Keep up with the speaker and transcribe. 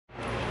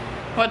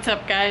What's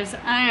up, guys?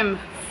 I am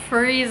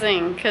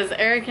freezing because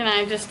Eric and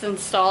I just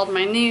installed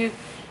my new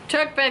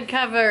truck bed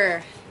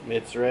cover.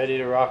 It's ready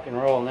to rock and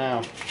roll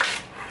now.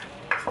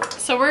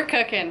 So we're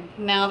cooking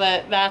now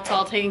that that's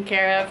all taken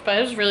care of, but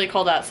it was really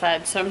cold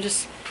outside, so I'm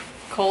just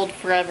cold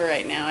forever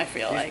right now, I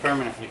feel like. She's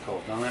permanently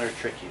cold. Don't let her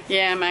trick you.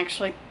 Yeah, I'm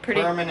actually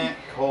pretty permanent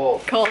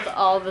cold. Cold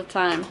all the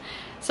time.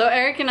 So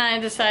Eric and I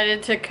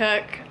decided to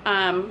cook,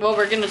 well,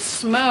 we're gonna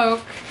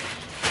smoke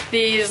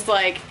these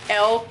like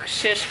elk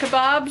shish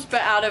kebabs,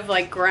 but out of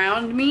like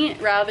ground meat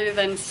rather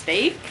than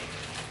steak.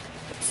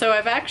 So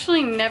I've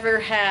actually never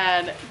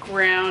had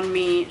ground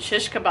meat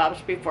shish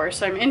kebabs before,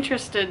 so I'm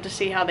interested to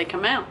see how they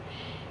come out.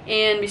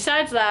 And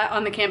besides that,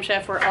 on the Camp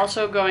Chef, we're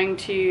also going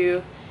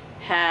to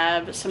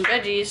have some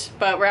veggies,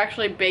 but we're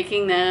actually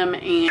baking them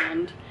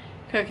and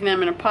cooking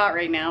them in a pot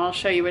right now. I'll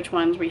show you which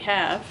ones we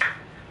have.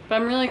 But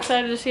I'm really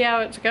excited to see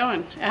how it's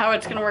going, how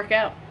it's gonna work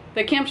out.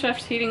 The Camp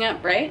Chef's heating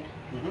up, right?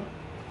 Mm-hmm.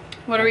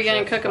 What are we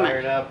gonna cook them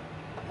at? Up.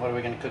 What are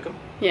we gonna cook them?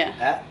 Yeah.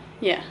 At?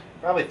 Yeah.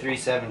 Probably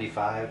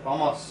 375.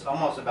 Almost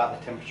about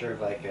the temperature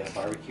of like a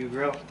barbecue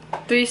grill.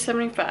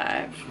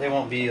 375. They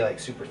won't be like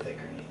super thick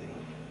or anything.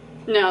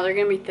 No, they're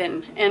gonna be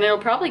thin, and it'll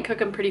probably cook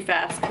them pretty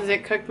fast because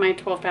it cooked my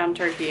 12-pound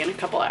turkey in a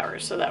couple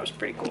hours, so that was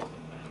pretty cool.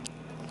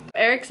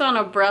 Eric's on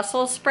a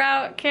Brussels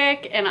sprout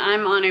kick, and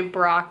I'm on a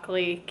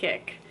broccoli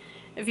kick.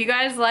 If you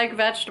guys like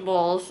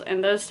vegetables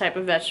and those type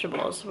of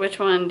vegetables, which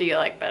one do you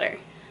like better?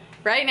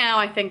 Right now,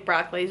 I think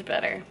broccoli's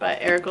better, but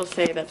Eric will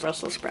say that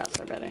Brussels sprouts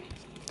are better.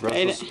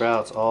 Brussels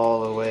sprouts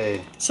all the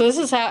way. So this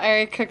is how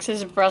Eric cooks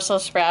his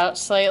Brussels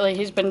sprouts. Lately,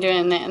 he's been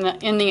doing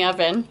it in the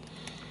oven.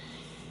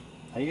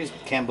 I just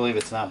can't believe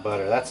it's not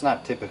butter. That's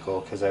not typical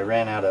because I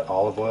ran out of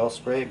olive oil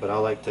spray, but I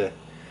like to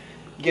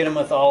get them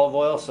with olive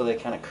oil so they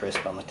kind of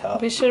crisp on the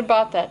top. We should have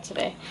bought that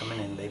today.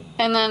 Coming in, babe.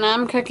 And then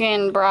I'm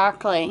cooking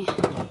broccoli.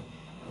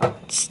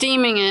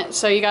 Steaming it,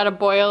 so you gotta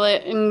boil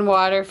it in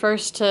water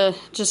first to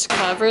just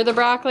cover the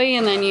broccoli,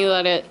 and then you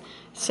let it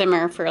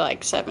simmer for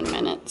like 7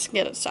 minutes,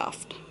 get it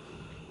soft.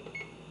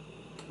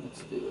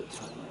 Let's do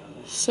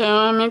it. So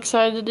I'm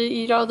excited to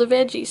eat all the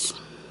veggies.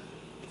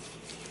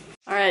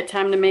 Alright,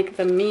 time to make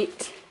the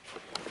meat.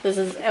 This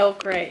is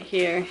elk right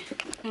here.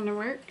 Kinda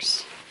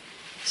works.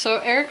 So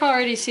Eric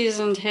already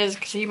seasoned his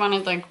because he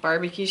wanted like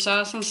barbecue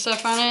sauce and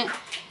stuff on it.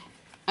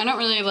 I don't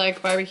really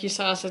like barbecue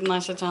sauce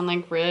unless it's on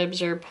like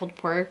ribs or pulled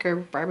pork or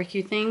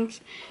barbecue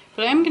things.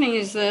 But I'm gonna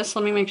use this.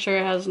 Let me make sure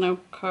it has no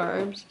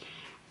carbs.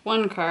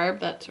 1 carb,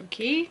 that's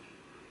okay.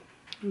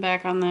 I'm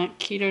back on that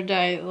keto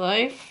diet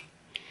life.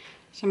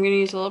 So I'm gonna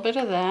use a little bit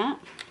of that.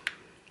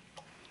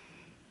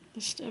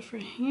 This stuff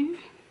right here.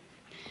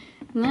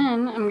 And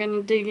then I'm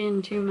gonna dig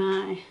into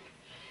my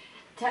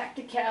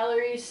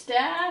Tacticalories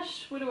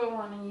stash. What do I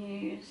wanna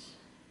use?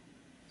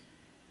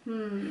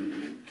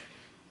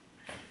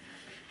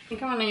 I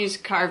think I want to use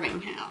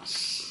Carving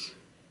House.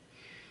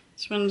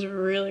 This one's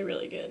really,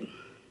 really good.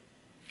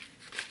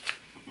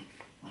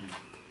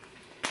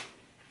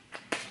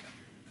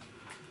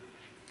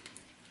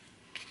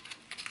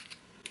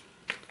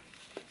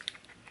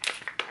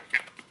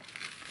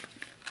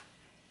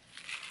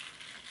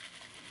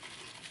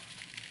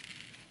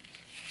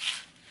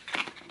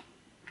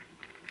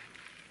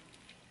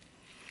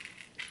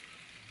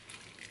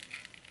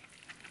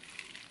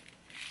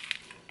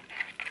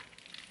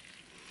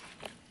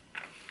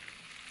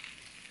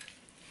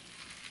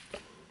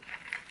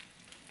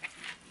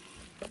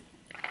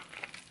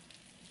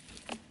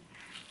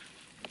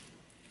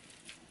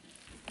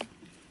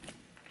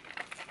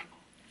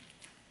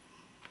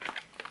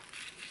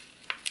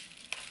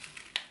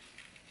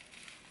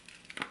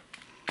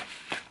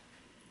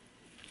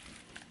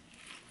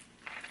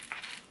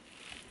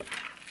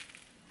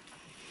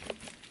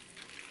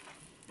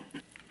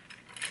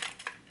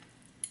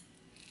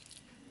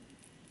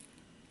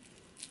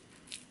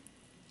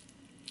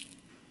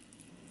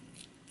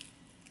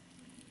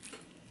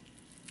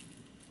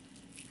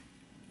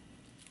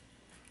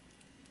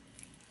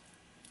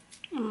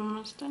 I'm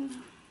almost done now.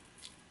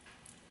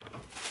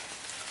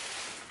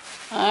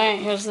 Alright,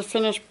 here's the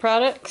finished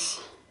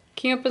products.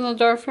 Can you open the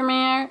door for me,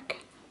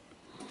 Eric?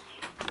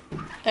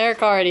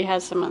 Eric already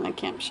has some on the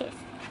Camp Chef.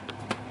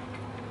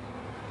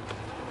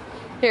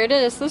 Here it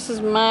is. This is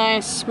my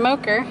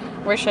smoker.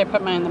 Where should I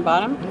put mine? In the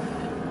bottom?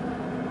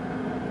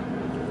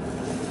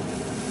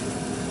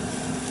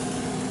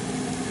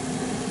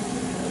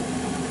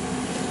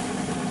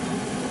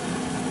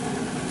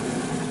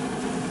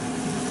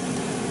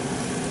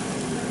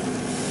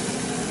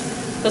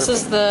 This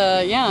is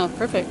the, yeah,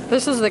 perfect.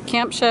 This is the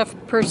Camp Chef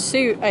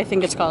Pursuit, I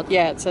think it's called.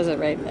 Yeah, it says it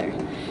right there.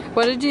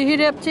 What did you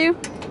heat it up to?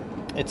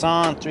 It's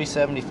on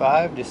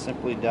 375. Just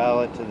simply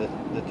dial it to the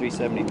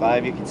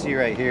 375. You can see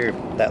right here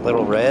that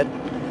little red.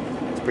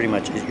 It's pretty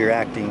much,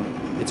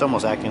 it's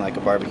almost acting like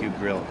a barbecue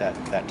grill at that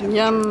temperature.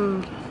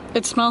 Yum.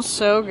 It smells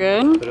so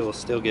good. But it will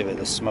still give it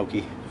the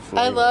smoky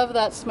flavor. I love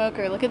that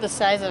smoker. Look at the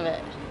size of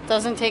it.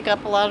 Doesn't take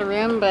up a lot of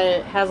room, but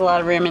it has a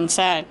lot of room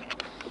inside.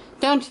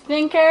 Don't you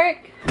think,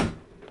 Eric?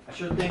 I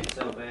sure think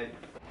so, babe.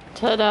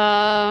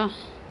 Ta-da!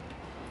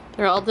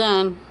 They're all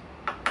done.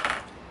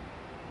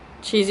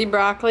 cheesy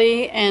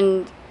broccoli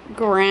and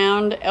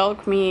ground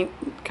elk meat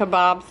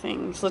kebab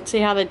things. Let's see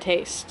how they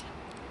taste.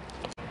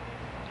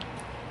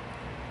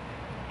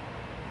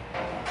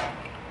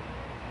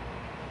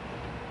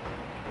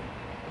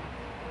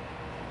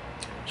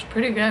 It's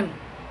pretty good.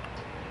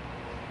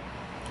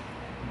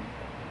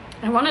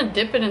 I want to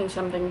dip it in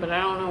something, but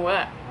I don't know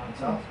what. Hot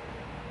sauce.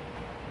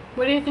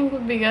 What do you think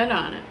would be good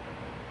on it?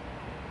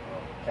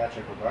 Well,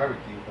 ketchup or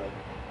barbecue, but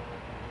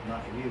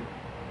not for you.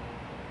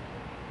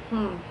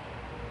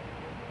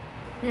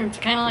 It's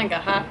kind of like a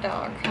hot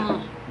dog,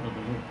 huh?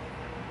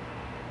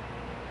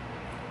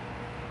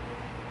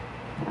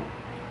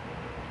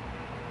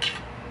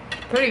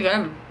 Pretty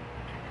good.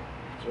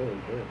 It's really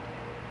good.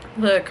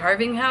 The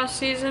carving house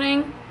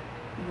seasoning,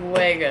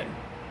 way good.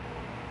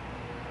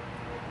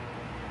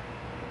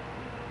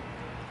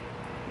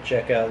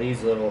 Check out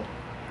these little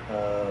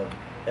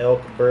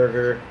elk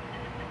burger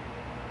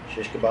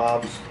shish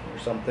kebabs or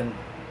something.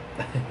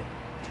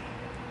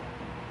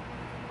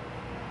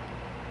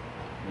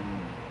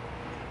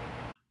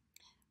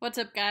 What's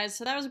up, guys?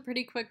 So that was a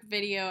pretty quick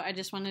video. I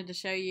just wanted to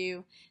show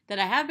you that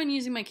I have been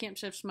using my Camp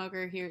Chef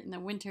smoker here in the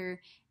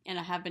winter, and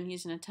I have been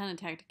using a ton of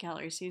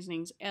Tacticalory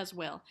seasonings as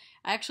well.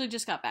 I actually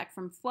just got back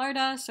from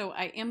Florida, so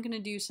I am going to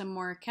do some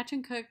more catch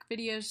and cook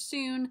videos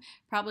soon.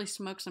 Probably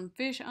smoke some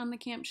fish on the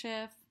Camp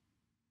Chef.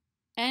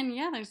 And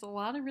yeah, there's a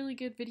lot of really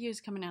good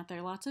videos coming out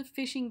there. Lots of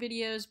fishing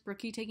videos,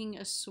 Brookie taking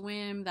a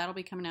swim, that'll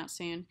be coming out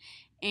soon.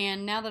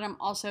 And now that I'm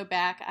also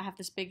back, I have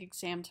this big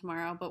exam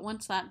tomorrow, but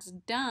once that's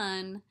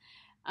done,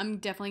 I'm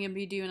definitely going to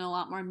be doing a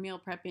lot more meal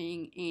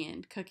prepping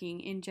and cooking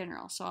in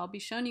general. So I'll be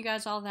showing you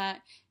guys all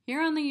that here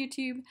on the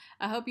YouTube.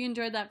 I hope you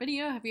enjoyed that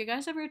video. Have you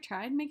guys ever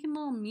tried making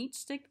little meat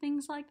stick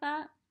things like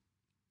that?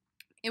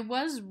 It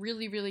was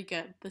really, really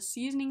good. The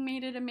seasoning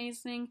made it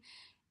amazing.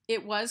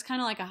 It was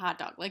kind of like a hot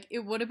dog. Like,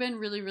 it would have been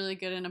really, really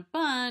good in a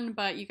bun,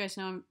 but you guys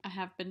know I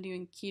have been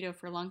doing keto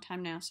for a long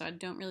time now, so I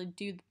don't really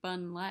do the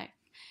bun life.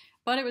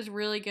 But it was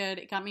really good.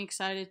 It got me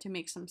excited to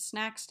make some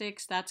snack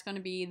sticks. That's going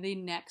to be the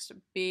next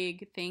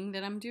big thing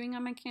that I'm doing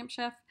on my Camp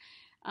Chef.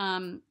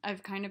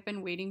 I've kind of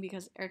been waiting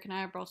because Eric and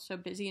I are both so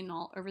busy and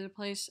all over the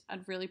place.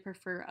 I'd really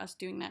prefer us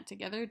doing that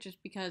together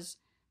just because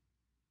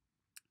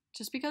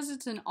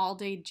it's an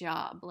all-day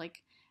job.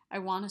 Like, I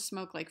want to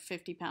smoke like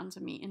 50 pounds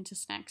of meat into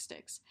snack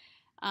sticks.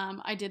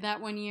 I did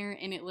that one year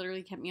and it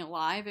literally kept me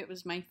alive. It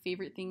was my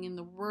favorite thing in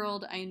the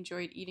world. I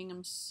enjoyed eating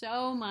them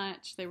so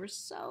much. They were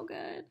so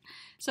good.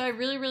 So I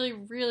really, really,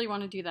 really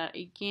want to do that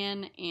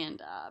again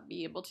and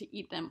be able to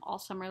eat them all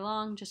summer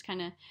long. Just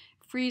kind of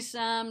freeze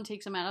some,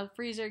 take some out of the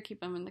freezer,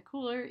 keep them in the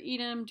cooler, eat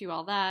them, do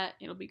all that.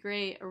 It'll be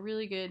great. A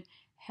really good,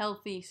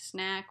 healthy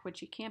snack,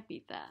 which you can't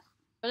beat that.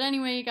 But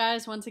anyway, you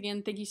guys, once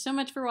again, thank you so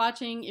much for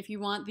watching. If you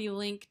want the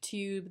link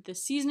to the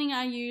seasoning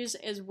I use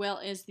as well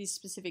as the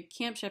specific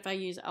Camp Chef I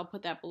use, I'll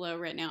put that below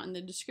right now in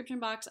the description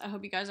box. I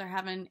hope you guys are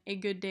having a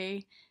good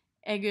day,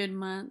 a good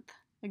month,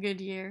 a good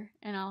year,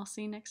 and I'll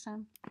see you next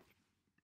time.